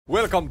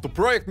Welcome to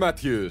Project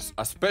Matthews,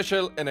 a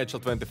special NHL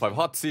 25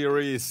 hot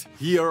series.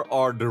 Here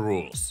are the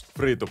rules.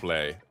 Free to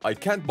play. I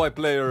can't buy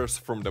players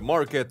from the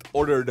market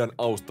other than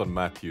Auston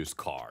Matthews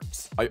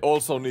cards. I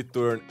also need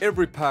to earn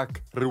every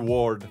pack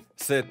reward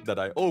set that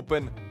I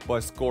open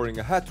by scoring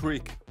a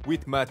hat-trick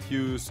with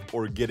Matthews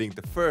or getting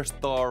the first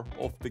star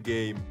of the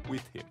game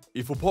with him.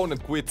 If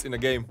opponent quits in a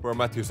game where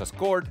Matthews has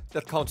scored,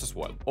 that counts as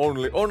well.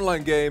 Only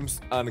online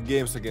games and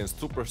games against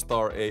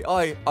Superstar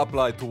AI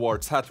apply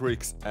towards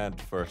hat-tricks and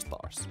first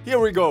stars. Here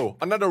we go,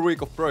 another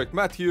week of Project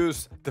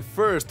Matthews. The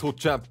first two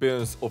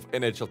champions of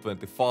NHL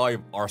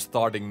 25 are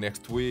starting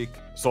next week.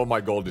 So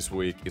my goal this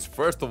week is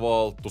first of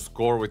all to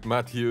score with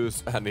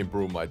Matthews and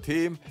improve my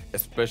team,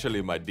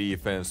 especially my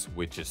defense,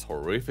 which is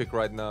horrific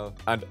right now.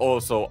 And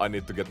also I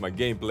need to get my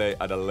gameplay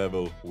at a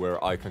level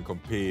where I can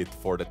compete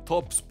for the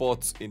top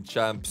spots in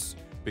champs,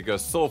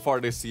 because so far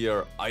this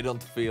year I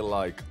don't feel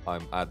like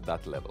I'm at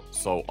that level.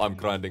 So I'm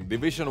grinding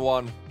Division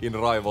 1 in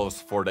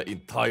Rivals for the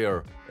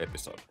entire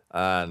episode.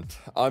 And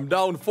I'm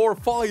down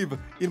 4-5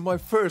 in my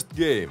first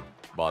game,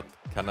 but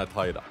can I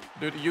tie it up?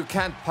 Dude, you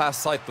can't pass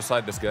side to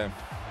side this game.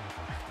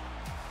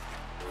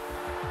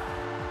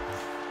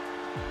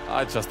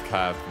 I just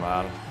can't,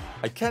 man.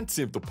 I can't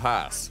seem to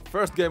pass.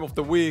 First game of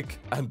the week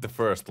and the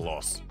first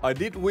loss. I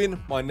did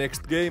win my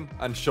next game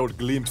and showed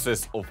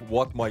glimpses of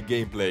what my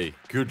gameplay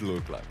could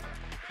look like.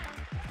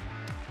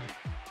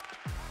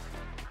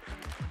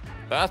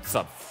 That's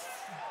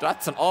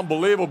an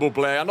unbelievable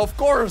play, and of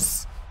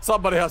course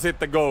somebody has hit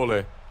the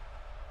goalie.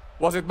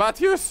 Was it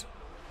Matthews?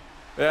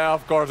 Yeah,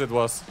 of course it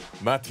was.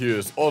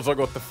 Matthews also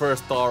got the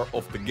first star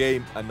of the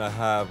game, and I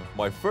have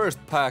my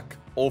first pack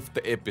of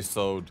the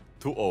episode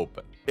to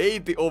open.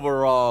 80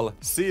 overall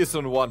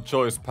Season 1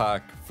 choice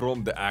pack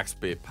from the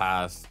XP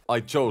Pass. I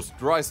chose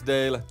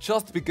Drysdale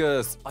just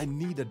because I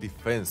need a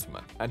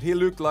defenseman, and he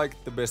looked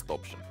like the best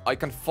option. I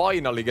can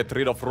finally get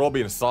rid of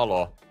Robin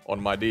Salo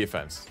on my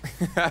defense.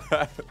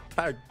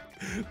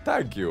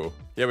 Thank you.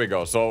 Here we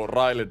go, so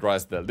Riley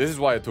Drysdale. This is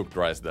why I took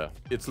Drysdale.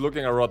 It's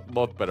looking a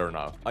lot better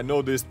now. I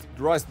noticed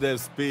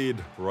Drysdale's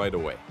speed right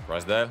away.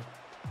 Drysdale.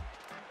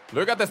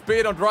 Look at the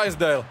speed on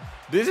Drysdale.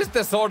 This is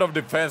the sort of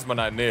defenseman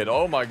I need.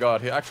 Oh my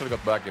god, he actually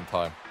got back in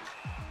time.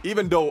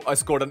 Even though I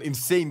scored an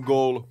insane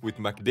goal with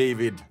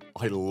McDavid,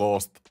 I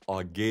lost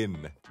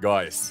again.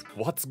 Guys,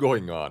 what's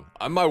going on?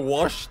 Am I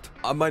washed?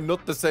 Am I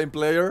not the same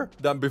player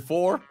than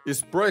before?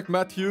 Is Project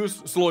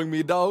Matthews slowing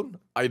me down?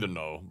 I don't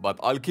know, but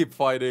I'll keep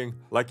fighting.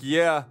 Like,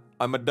 yeah,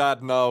 I'm a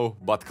dad now,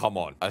 but come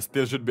on. I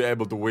still should be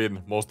able to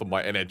win most of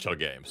my NHL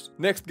games.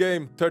 Next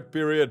game, third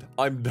period,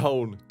 I'm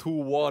down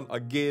 2-1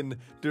 again.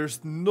 There's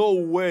no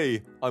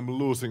way I'm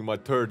losing my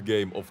third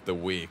game of the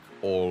week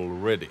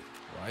already,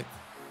 right?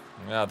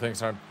 Yeah,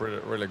 things aren't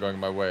really going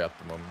my way at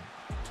the moment.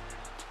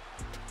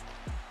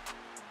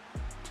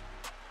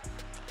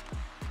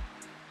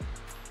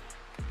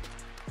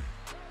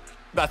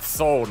 That's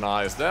so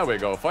nice. There we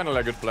go.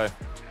 Finally a good play.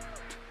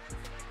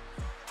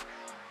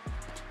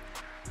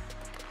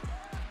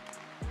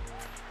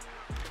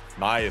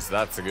 Nice,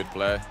 that's a good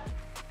play.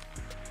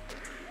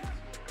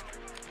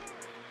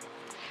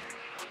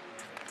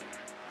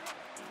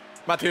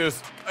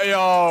 Matthews.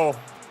 Yo.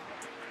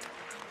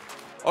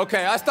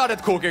 Okay, I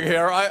started cooking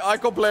here. I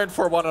complained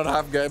for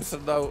 1.5 games,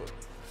 and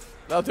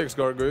now things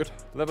go good.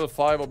 Level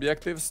 5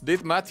 objectives.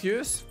 Did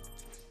Matthews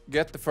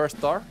get the first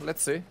star?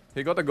 Let's see.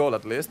 He got a goal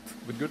at least.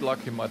 With good luck,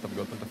 he might have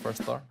gotten the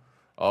first star.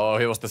 Oh,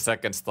 he was the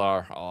second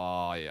star.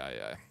 Oh,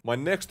 yeah. My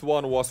next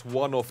one was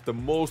one of the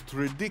most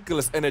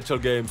ridiculous NHL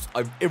games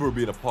I've ever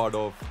been a part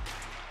of.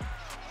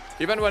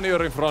 Even when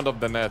you're in front of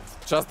the net,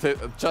 just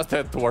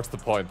head towards the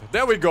point.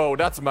 There we go,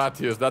 that's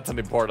Matthews, that's an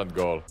important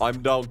goal.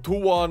 I'm down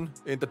 2-1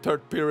 in the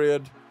third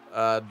period,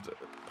 and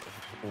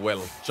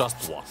well,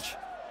 just watch.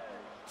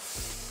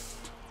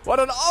 What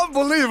an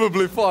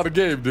unbelievably fun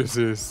game this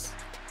is.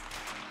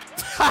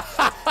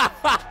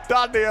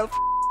 Daniel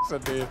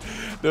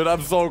dude,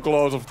 I'm so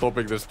close of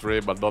topping the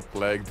stream but not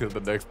playing till the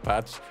next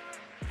patch.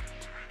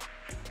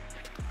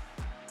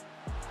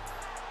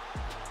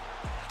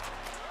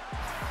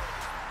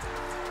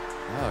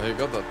 Oh, he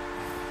got that.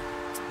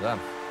 Damn.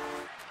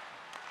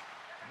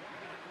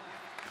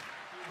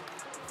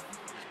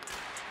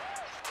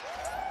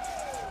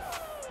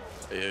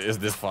 Is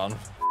this fun?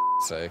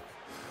 For sake.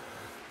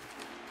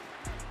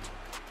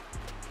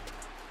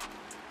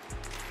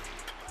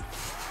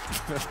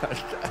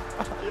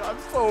 I'm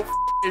so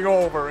f***ing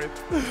over it.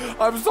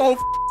 I'm so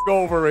f***ing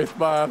over it,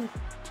 man.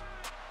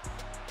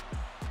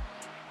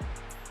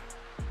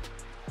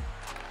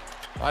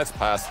 Nice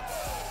pass.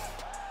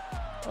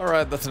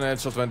 Alright, that's an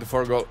NHL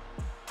 24 goal.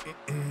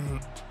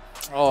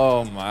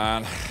 Oh,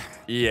 man.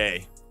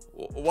 EA.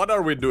 What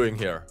are we doing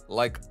here?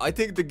 Like, I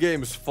think the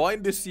game is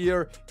fine this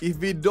year if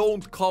we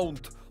don't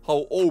count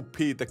how OP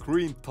the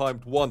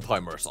green-timed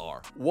one-timers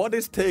are. What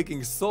is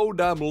taking so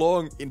damn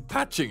long in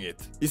patching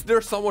it? Is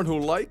there someone who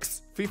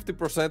likes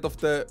 50% of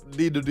the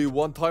D2D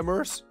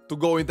one-timers to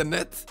go in the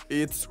net?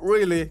 It's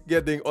really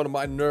getting on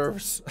my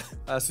nerves,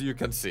 as you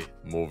can see.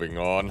 Moving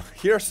on.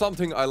 Here's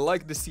something I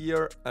like this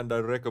year and I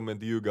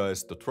recommend you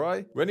guys to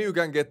try. When you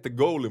can get the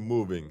goalie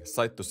moving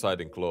side to side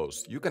and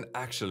close, you can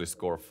actually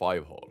score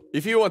 5-hole.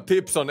 If you want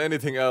tips on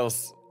anything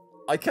else,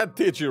 I can't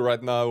teach you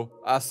right now,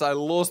 as I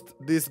lost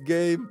this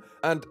game,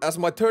 and as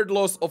my third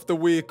loss of the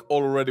week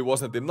already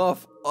wasn't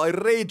enough, I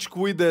rage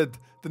quitted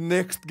the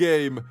next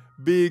game,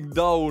 being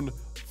down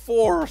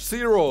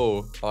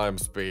 4-0. I'm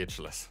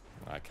speechless.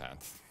 I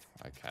can't.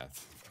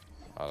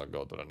 I'll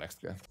go to the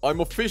next game. I'm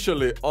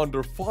officially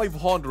under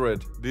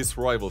 500 this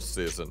Rivals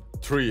season.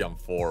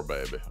 3-4,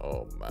 baby.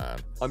 Oh man.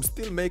 I'm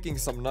still making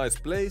some nice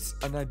plays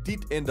and I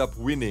did end up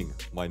winning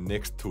my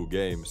next 2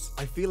 games.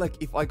 I feel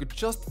like if I could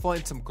just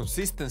find some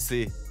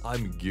consistency,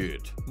 I'm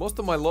good. Most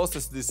of my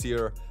losses this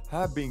year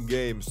have been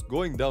games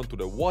going down to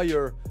the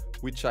wire,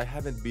 which I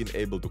haven't been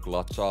able to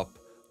clutch up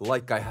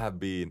like I have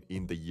been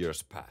in the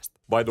years past.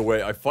 By the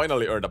way, I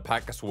finally earned a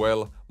pack as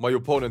well. My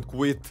opponent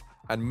quit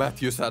and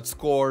Matthews had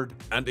scored,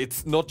 and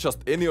it's not just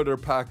any other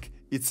pack,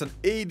 it's an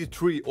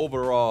 83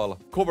 overall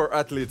Cover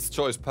Athlete's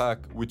Choice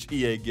pack, which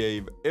EA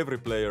gave every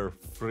player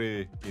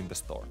free in the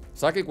store.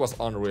 Sakic was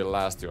unreal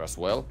last year as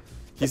well.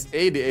 His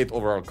 88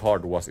 overall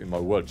card was in my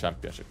World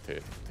Championship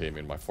team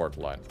in my 4th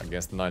line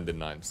against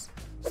 99s.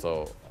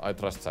 So I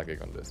trust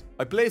Sakic on this.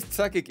 I placed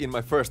Sakic in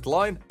my first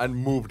line and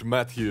moved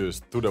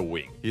Matthews to the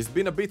wing. He's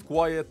been a bit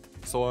quiet,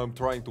 so I'm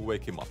trying to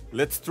wake him up.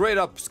 Let's straight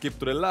up skip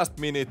to the last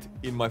minute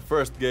in my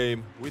first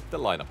game with the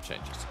lineup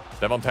changes.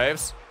 Devon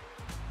Taves.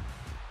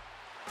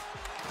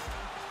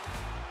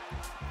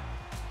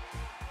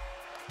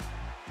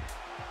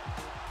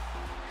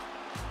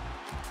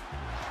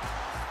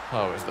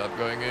 How is that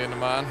going in,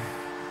 man?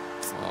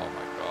 Oh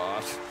my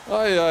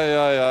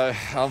god.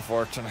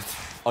 Unfortunate.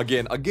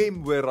 Again, a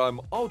game where I'm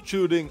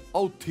out-shooting,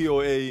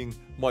 out-TOAing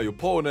my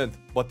opponent,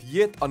 but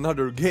yet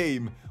another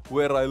game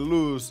where I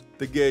lose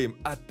the game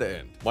at the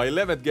end. My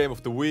 11th game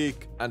of the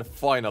week, and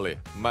finally,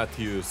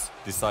 Matthews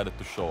decided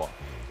to show up.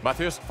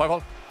 Matthews,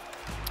 5-hole.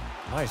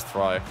 Nice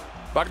try.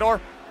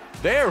 Backdoor.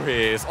 There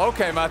he is.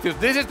 Okay, Matthews,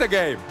 this is the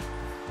game.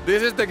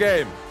 This is the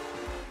game.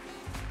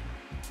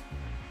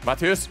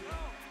 Matthews.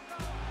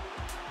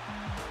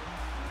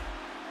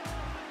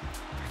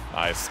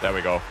 Nice, there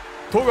we go.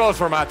 2 goals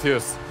for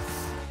Matthews.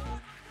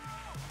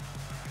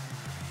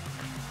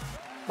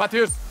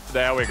 Matthews,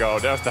 there we go,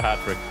 there's the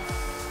hat-trick.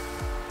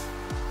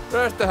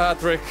 There's the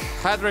hat-trick.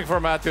 Hat-trick for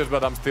Matthews,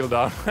 but I'm still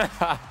down.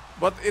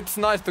 But it's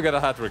nice to get a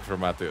hat-trick for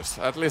Matthews,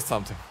 at least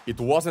something. It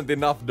wasn't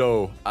enough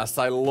though, as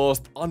I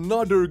lost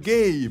another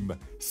game.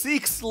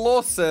 6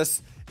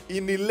 losses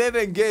in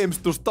 11 games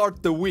to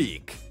start the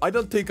week. I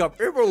don't think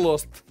I've ever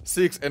lost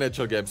 6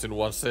 NHL games in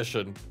one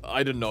session.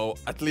 I don't know,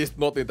 at least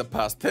not in the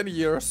past 10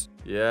 years.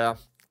 Yeah.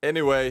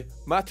 Anyway,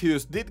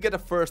 Matthews did get a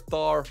first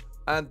star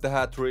and the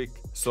hat-trick,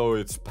 so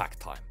it's pack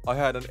time. I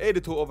had an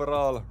 82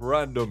 overall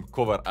random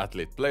Cover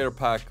Athlete player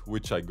pack,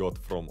 which I got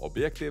from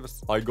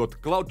Objectives. I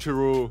got Cloud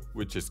Giroux,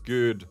 which is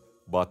good,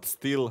 but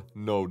still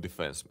no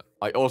defenseman.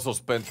 I also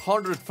spent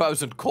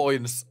 100,000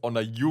 coins on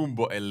a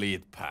Jumbo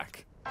Elite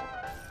pack.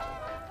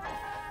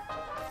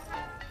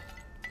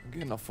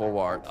 Again, a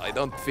forward. I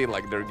don't feel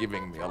like they're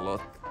giving me a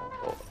lot.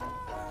 Oh,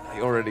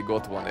 I already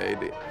got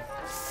 180.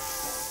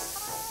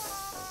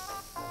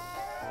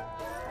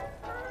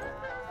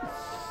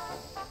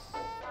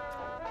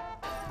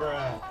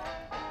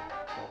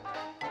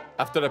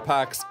 After the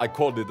packs, I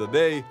called it a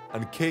day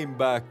and came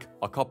back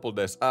a couple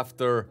days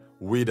after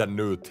with a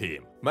new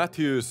team.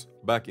 Matthews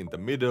back in the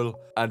middle,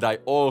 and I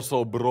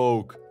also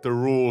broke the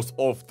rules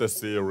of the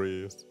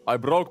series. I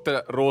broke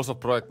the rules of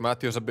Project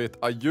Matthews a bit.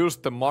 I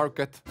used the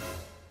market,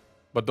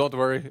 but don't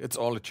worry, it's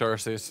only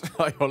jerseys.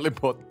 I only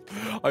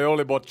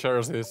bought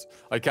jerseys.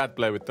 I can't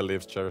play with the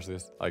Leafs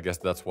jerseys. I guess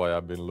that's why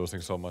I've been losing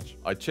so much.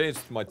 I changed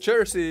my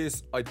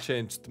jerseys, I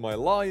changed my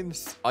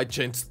lines, I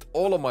changed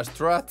all of my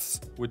strats,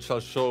 which I'll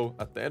show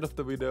at the end of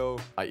the video.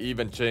 I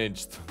even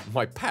changed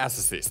my pass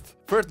assist.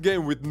 First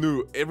game with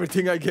new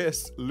everything, I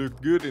guess.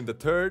 Looked good in the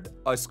third.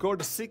 I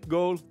scored a sick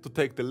goal to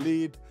take the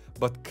lead,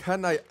 but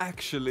can I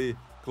actually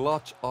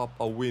clutch up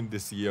a win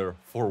this year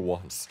for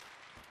once?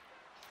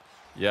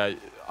 Yeah,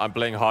 I'm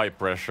playing high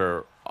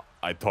pressure.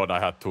 I thought I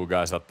had 2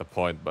 guys at the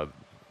point, but...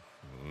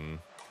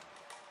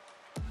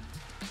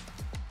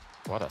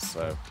 What a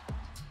save.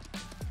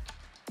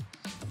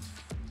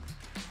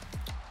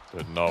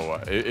 Dude, no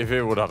way. If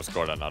he would have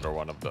scored another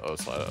one of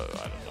those, I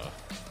don't know.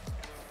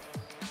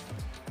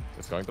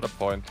 It's going to the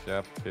point.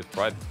 Yeah, he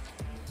tried.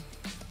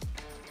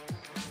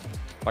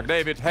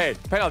 McDavid, hey,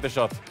 penalty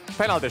shot.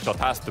 Penalty shot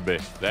has to be.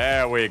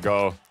 There we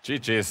go.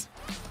 GG's.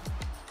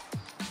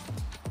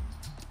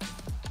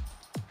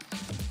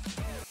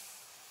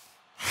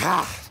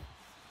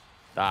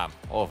 Damn,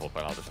 awful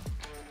penalty shot.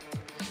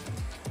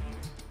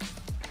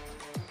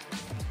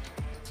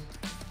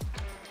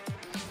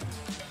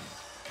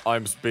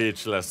 I'm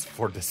speechless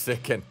for the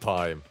second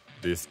time.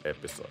 this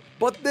episode.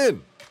 But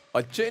then,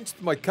 I changed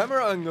my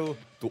camera angle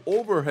to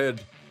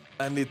overhead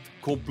and it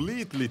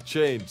completely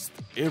changed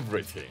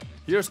everything.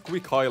 Here's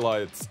quick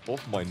highlights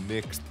of my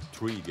next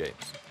 3 games.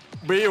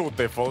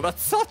 Beautiful,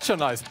 that's such a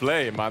nice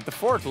play, man. The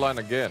 4th line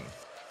again.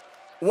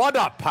 What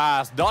a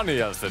pass,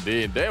 Daniel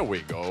Sedin. There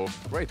we go.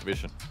 Great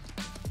vision.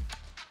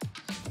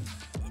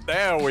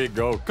 There we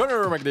go.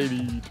 Connor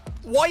McDavid.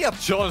 Wyatt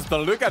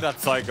Johnston, look at that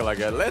cycle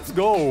again. Let's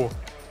go.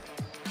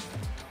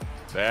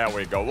 There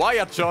we go.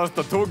 Wyatt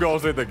Johnston, 2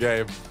 goals in the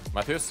game.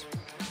 Matthews.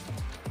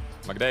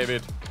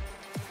 McDavid.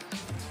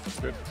 That's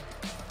good.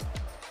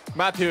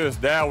 Matthews,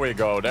 there we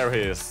go. There he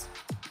is.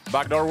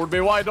 Backdoor would be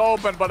wide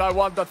open, but I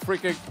want that free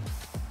kick.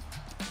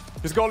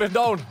 His goal is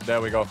down. There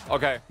we go.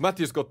 Okay,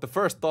 Matthews got the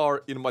first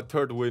star in my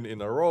 3rd win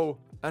in a row.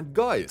 And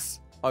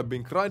guys, I've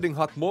been grinding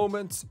hot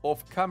moments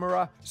off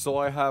camera, so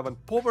I have a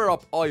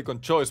power-up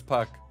icon choice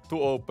pack to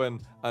open,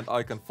 and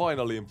I can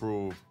finally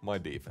improve my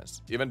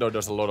defense. Even though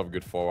there's a lot of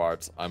good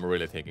forwards, I'm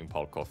really thinking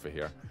Paul Coffey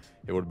here.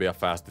 He would be a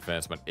fast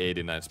defenseman,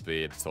 89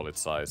 speed, solid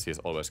size. He's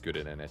always good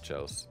in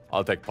NHLs.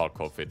 I'll take Paul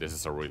Coffey. This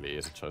is a really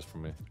easy choice for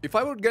me. If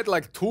I would get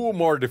like 2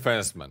 more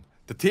defensemen,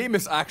 the team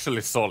is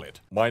actually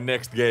solid. My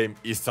next game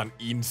is an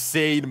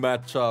insane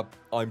matchup.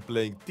 I'm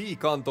playing T.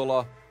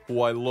 Kantola,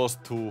 who I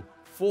lost to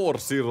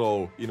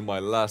 4-0 in my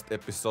last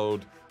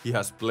episode. He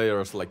has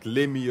players like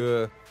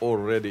Lemieux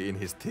already in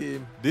his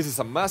team. This is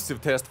a massive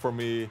test for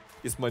me.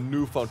 Is my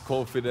newfound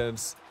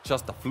confidence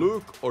just a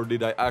fluke, or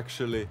did I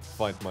actually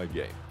find my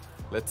game?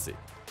 Let's see.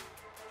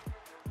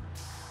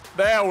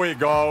 There we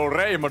go,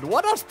 Raymond.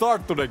 What a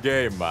start to the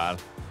game, man.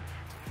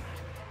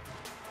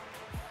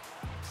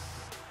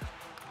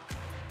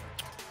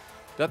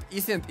 That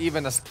isn't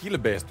even a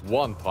skill-based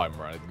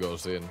one-timer and it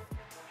goes in.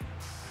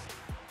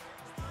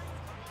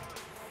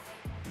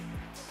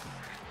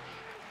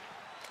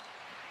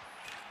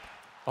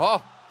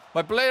 Oh,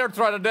 my player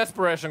tried a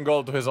desperation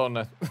goal to his own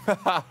net.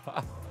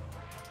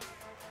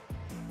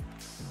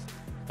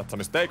 That's a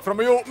mistake from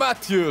you,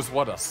 Matthews.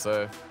 What a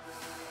save.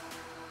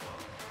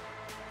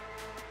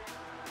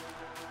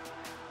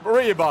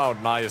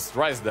 Rebound, nice.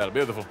 Drysdale,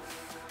 beautiful.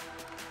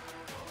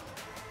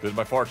 Dude,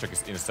 my forecheck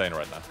is insane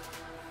right now.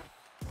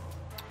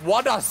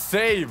 What a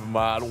save,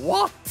 man.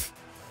 What?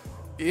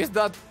 Is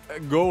that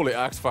goalie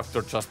X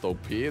Factor just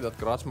OP? That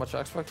garage match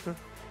X Factor?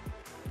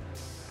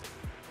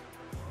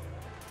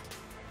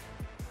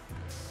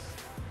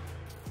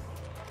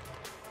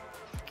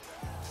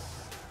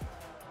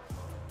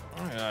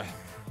 Oh yeah,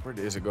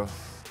 pretty easy go.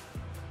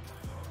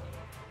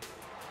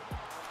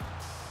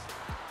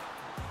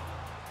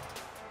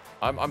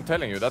 I'm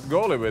telling you, that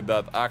goalie with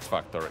that X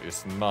Factor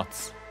is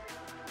nuts.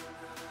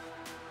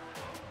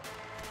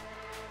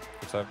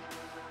 Good save.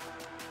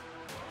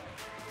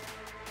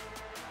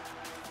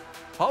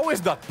 How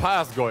is that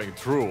pass going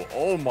through?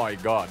 Oh my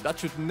god, that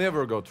should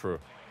never go through.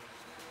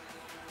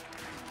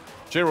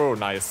 Giroux,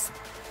 nice.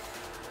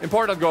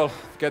 Important goal.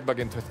 Get back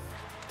into it.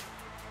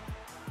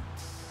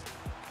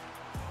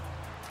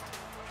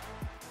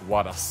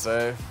 What a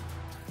save.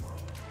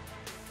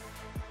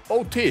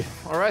 OT,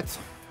 alright.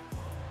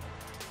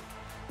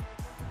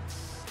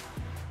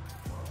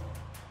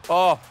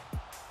 Oh.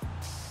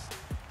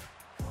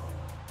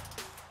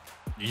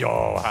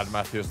 Yo, had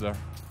Matthews there.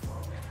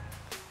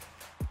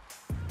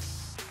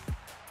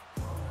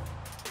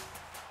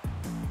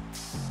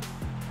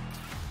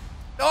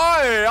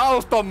 Oi,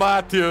 Auston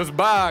Matthews,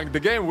 bang, the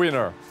game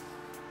winner.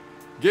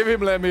 Give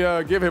him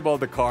Lemieux, give him all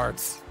the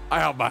cards. I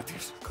have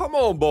Matthews. Come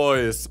on,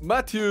 boys.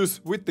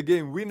 Matthews with the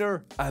game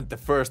winner and the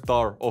first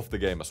star of the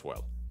game as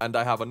well. And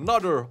I have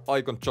another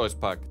icon choice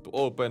pack to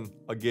open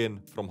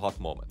again from Hot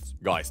Moments.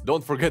 Guys,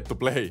 don't forget to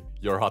play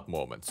your Hot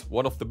Moments.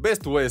 One of the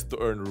best ways to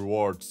earn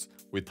rewards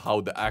with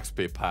how the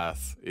XP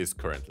path is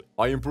currently.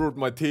 I improved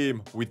my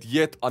team with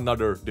yet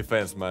another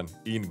defenseman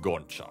in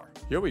Gonchar.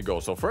 Here we go.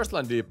 So first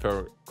line deep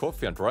pair,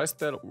 Coffey and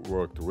Drysdale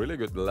worked really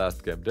good the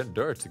last game. Then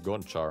Dirty,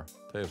 Gonchar,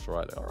 Taves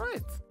Riley.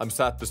 Alright. I'm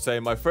sad to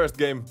say my first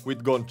game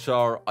with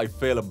Gonchar, I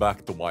fell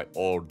back to my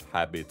old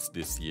habits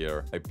this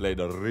year. I played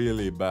a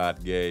really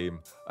bad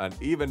game. And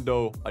even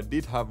though I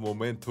did have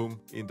momentum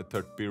in the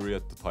 3rd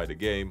period to tie the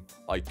game,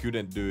 I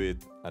couldn't do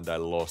it and I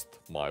lost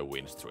my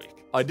win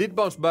streak. I did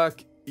bounce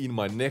back in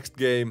my next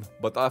game,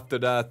 but after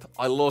that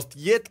I lost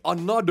yet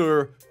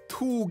another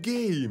 2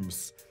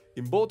 games.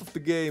 In both of the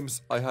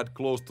games I had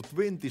close to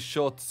 20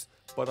 shots,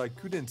 but I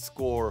couldn't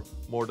score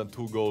more than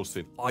 2 goals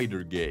in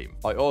either game.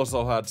 I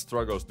also had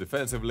struggles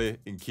defensively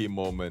in key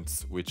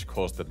moments, which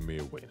costed me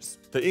wins.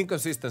 The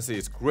inconsistency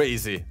is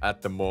crazy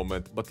at the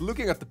moment, but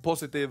looking at the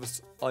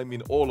positives, I'm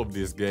in all of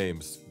these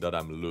games that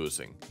I'm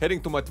losing. Heading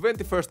to my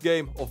 21st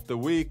game of the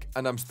week,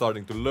 and I'm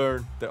starting to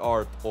learn the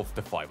art of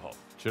the 5-hole.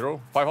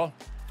 Giroux, 5-hole?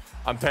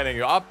 I'm telling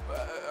you, up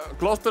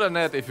close to the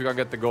net, if you can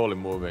get the goalie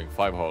moving,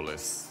 5-hole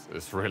is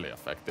really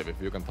effective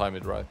if you can time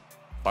it right.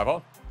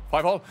 5-hole?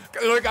 5-hole?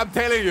 Look, I'm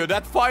telling you,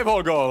 that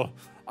 5-hole goal,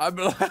 I'm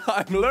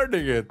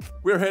learning it.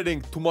 We're heading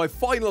to my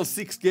final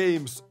 6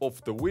 games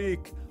of the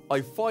week.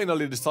 I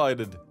finally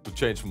decided to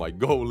change my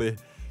goalie.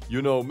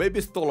 You know,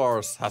 maybe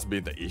Stolars has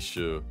been the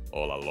issue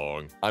all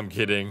along. I'm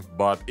kidding,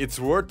 but it's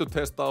worth to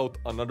test out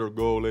another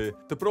goalie.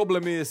 The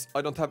problem is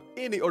I don't have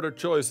any other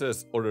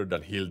choices other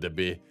than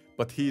Hildeby,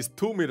 but he's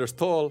 2 meters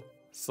tall,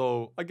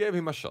 so I gave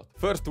him a shot.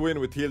 First win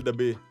with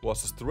Hildeby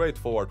was a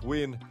straightforward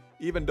win,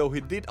 even though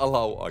he did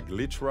allow a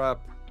glitch wrap.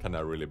 Can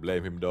I really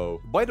blame him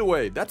though? By the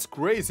way, that's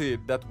crazy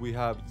that we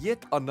have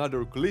yet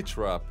another glitch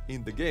wrap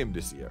in the game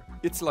this year.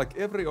 It's like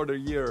every other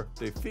year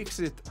they fix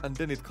it and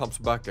then it comes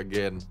back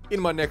again. In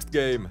my next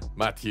game,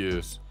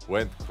 Matthews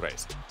went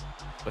crazy.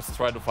 Let's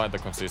try to find the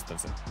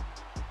consistency.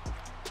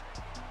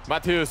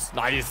 Matthews,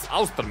 nice!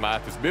 Auston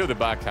Matthews, beauty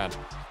backhand.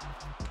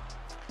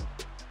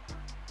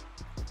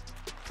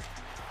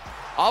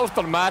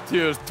 Auston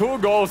Matthews, 2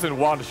 goals in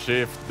 1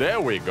 shift. There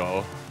we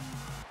go.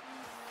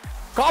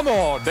 Come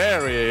on,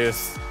 there he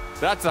is.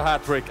 That's a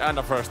hat trick and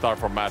a first star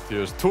for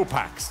Matthews. 2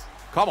 packs.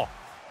 Come on.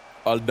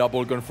 I'll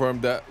double confirm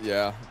that.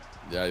 Yeah,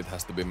 it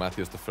has to be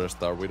Matthews the first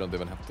star. We don't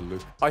even have to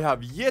look. I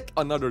have yet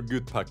another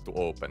good pack to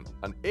open.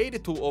 An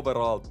 82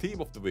 overall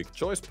Team of the Week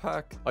choice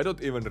pack. I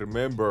don't even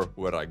remember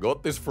where I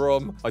got this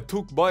from. I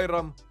took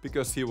Byram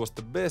because he was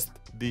the best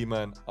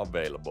D-man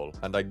available.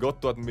 And I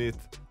got to admit,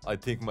 I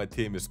think my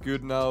team is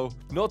good now.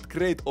 Not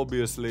great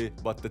obviously,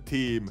 but the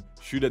team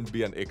shouldn't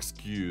be an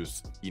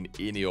excuse in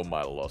any of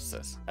my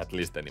losses, at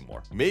least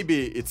anymore.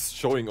 Maybe it's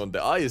showing on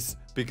the ice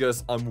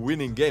because I'm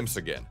winning games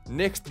again.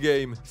 Next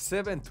game,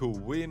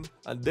 7-2 win,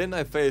 and then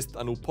I faced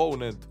an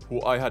opponent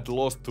who I had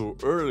lost to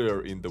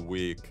earlier in the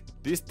week.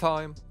 This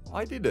time,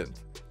 I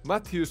didn't.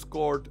 Matthew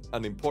scored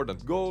an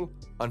important goal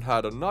and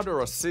had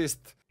another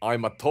assist.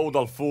 I'm a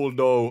total fool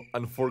though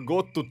and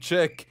forgot to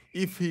check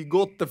if he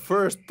got the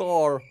first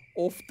star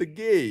of the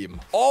game.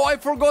 Oh, I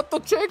forgot to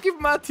check if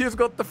Matthews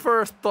got the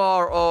first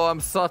star. Oh, I'm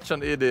such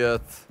an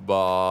idiot.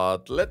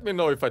 But let me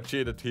know if I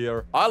cheated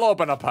here. I'll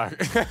open a pack.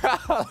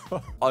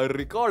 I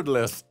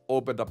regardless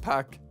opened a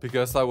pack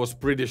because I was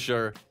pretty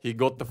sure he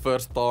got the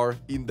first star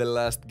in the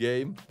last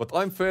game. But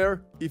I'm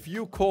fair. If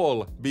you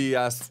call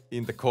BS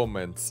in the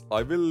comments,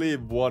 I will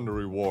leave 1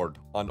 reward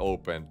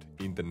unopened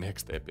in the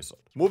next episode.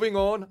 Moving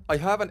on, I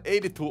have an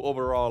 82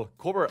 overall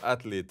cover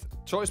athlete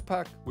choice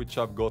pack, which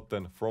I've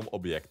gotten from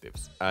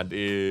Objectives. And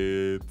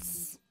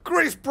it's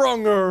Chris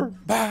Pronger!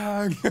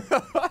 Bang!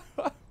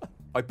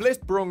 I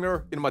placed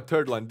Pronger in my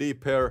 3rd line D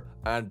pair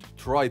and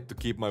tried to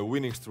keep my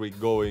winning streak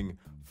going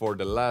for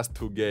the last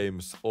 2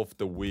 games of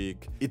the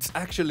week. It's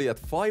actually at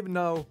 5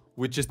 now,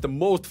 which is the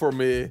most for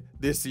me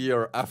this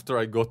year after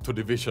I got to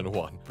Division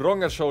 1.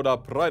 Pronger showed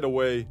up right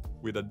away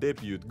with a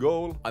debut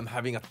goal. I'm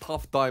having a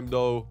tough time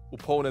though.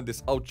 Opponent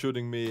is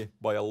outshooting me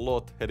by a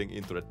lot heading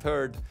into the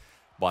 3rd.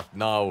 But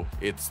now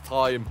it's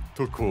time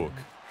to cook.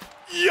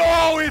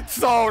 Yo, it's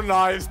so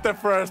nice! The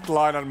first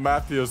line and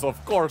Matthews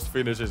of course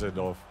finishes it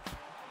off.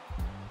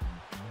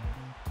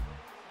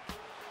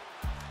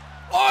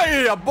 Oh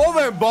yeah,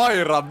 Boven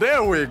Byram,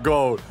 there we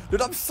go.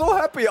 Dude, I'm so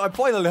happy I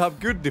finally have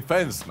good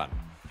defense, man.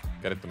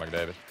 Get it to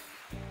McDavid.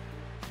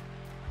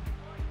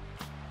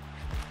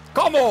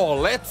 Come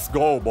on, let's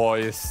go,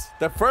 boys.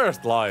 The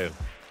first line.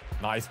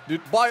 Nice,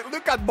 dude.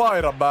 Look at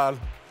Byram, man.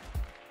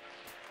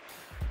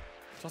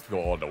 Just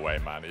go all the way,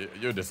 man.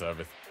 You deserve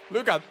it.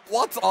 Look at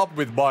what's up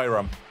with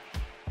Byram.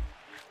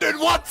 Dude,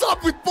 what's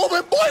up with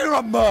Boven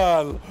Byram,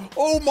 man?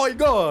 Oh my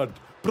god.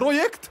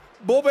 Project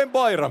Boven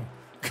Byram.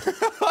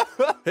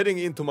 Heading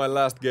into my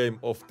last game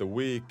of the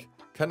week.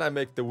 Can I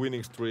make the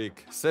winning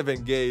streak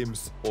 7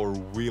 games or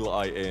will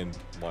I end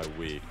my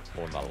week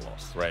on a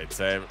loss? Great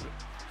save.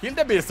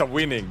 Hildeby is a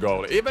winning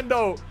goal. Even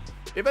though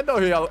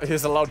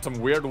he's allowed some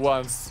weird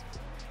ones.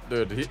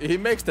 Dude, he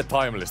makes the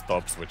timely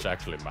stops, which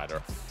actually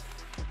matter.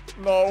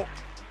 No.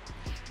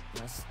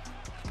 Yes.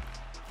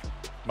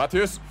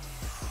 Matthews.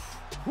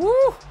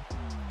 Woo!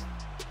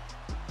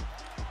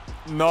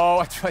 No,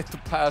 I tried to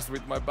pass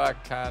with my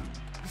backhand.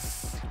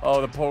 Oh,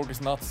 the poke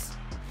is nuts.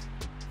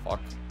 Fuck.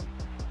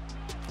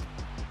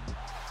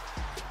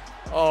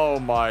 Oh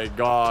my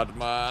god,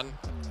 man.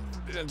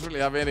 Didn't really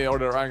have any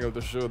other angle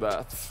to shoot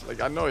that. Like,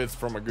 I know it's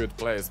from a good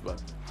place,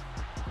 but...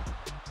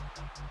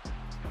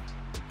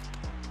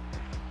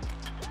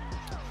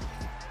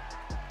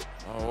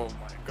 Oh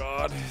my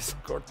god, he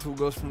scored 2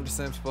 goals from the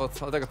same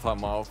spot. I'll take a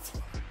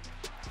timeout.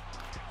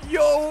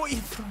 Yo!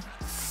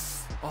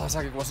 Oh,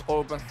 Sakic was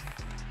open.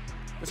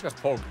 This guy's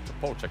poke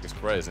check is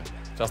crazy.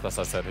 Just as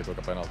I said, he took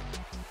a penalty.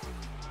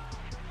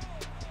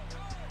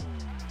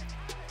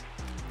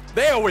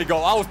 There we go,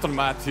 Auston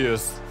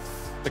Matthews.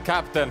 The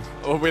captain,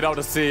 without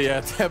a C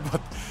yet,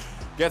 but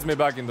gets me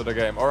back into the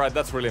game. Alright,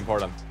 that's really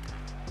important.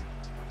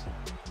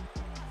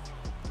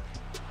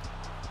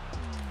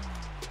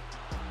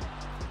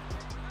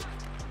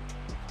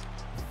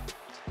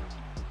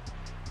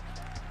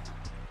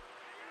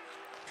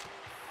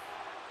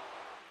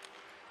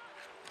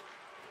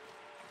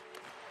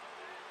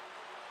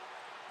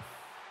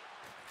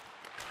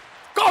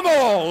 Come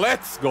on,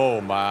 let's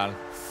go, man.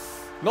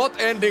 Not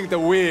ending the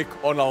week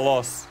on a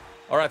loss.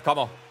 Alright, come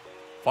on.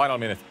 Final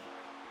minute.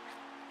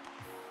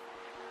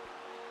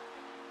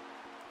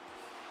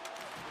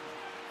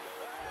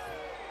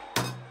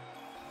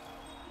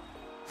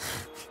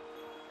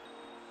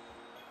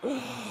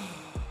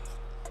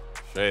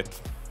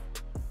 Shit.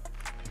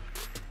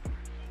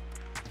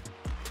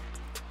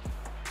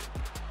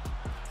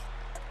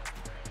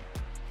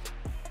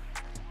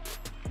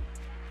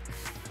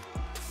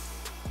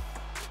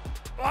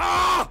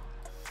 Ah!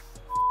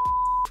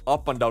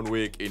 Up and down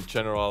week in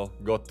general,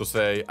 got to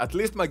say. At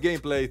least my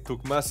gameplay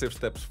took massive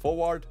steps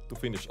forward to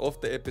finish off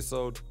the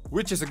episode,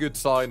 which is a good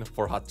sign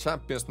for Hot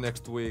Champions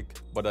next week,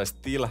 but I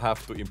still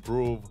have to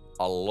improve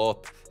a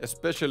lot,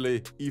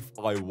 especially if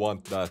I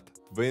want that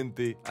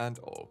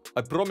 20-0.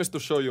 I promised to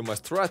show you my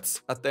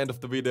strats at the end of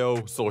the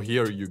video, so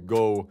here you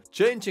go.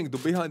 Changing to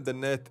behind the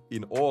net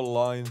in all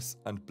lines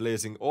and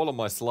placing all of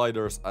my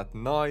sliders at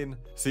 9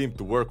 seemed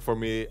to work for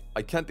me.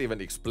 I can't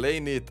even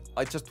explain it,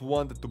 I just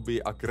wanted to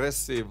be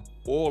aggressive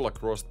all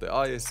across the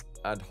ice,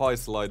 and high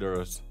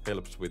sliders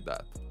helps with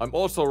that. I'm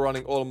also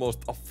running almost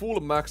a full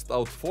maxed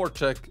out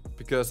forecheck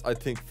because I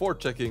think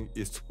forechecking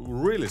is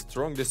really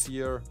strong this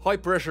year. High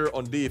pressure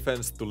on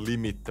defense to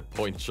limit the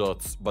point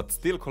shots, but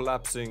still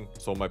collapsing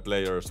so my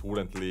players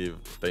wouldn't leave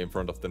stay in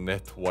front of the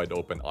net wide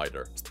open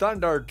either.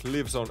 Standard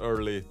lives on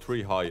early,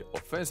 3 high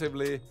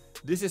offensively.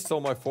 This is so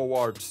my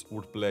forwards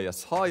would play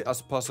as high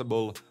as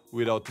possible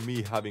without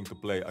me having to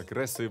play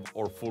aggressive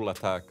or full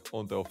attack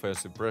on the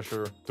offensive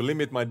pressure to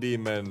limit my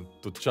D-men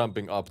to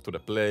jumping up to the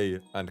play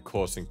and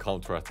causing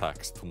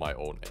counterattacks to my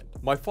own end.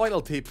 My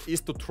final tip is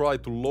to try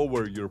to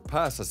lower your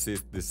pass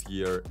assist this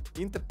year.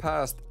 In the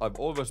past, I've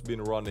always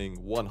been running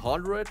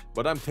 100,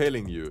 but I'm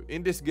telling you,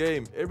 in this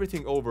game,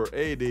 everything over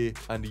 80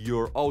 and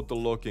you're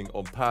auto-locking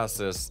on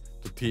passes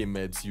to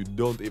teammates you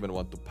don't even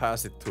want to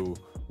pass it to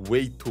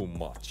way too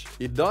much.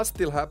 It does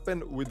still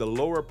happen with a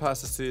lower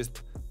pass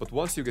assist, but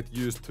once you get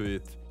used to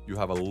it, you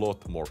have a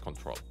lot more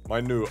control.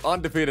 My new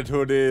undefeated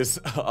hoodie is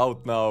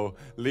out now,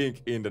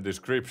 link in the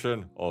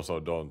description. Also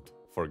don't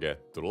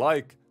forget to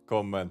like,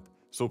 comment,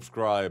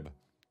 subscribe.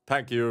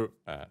 Thank you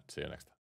and see you next time.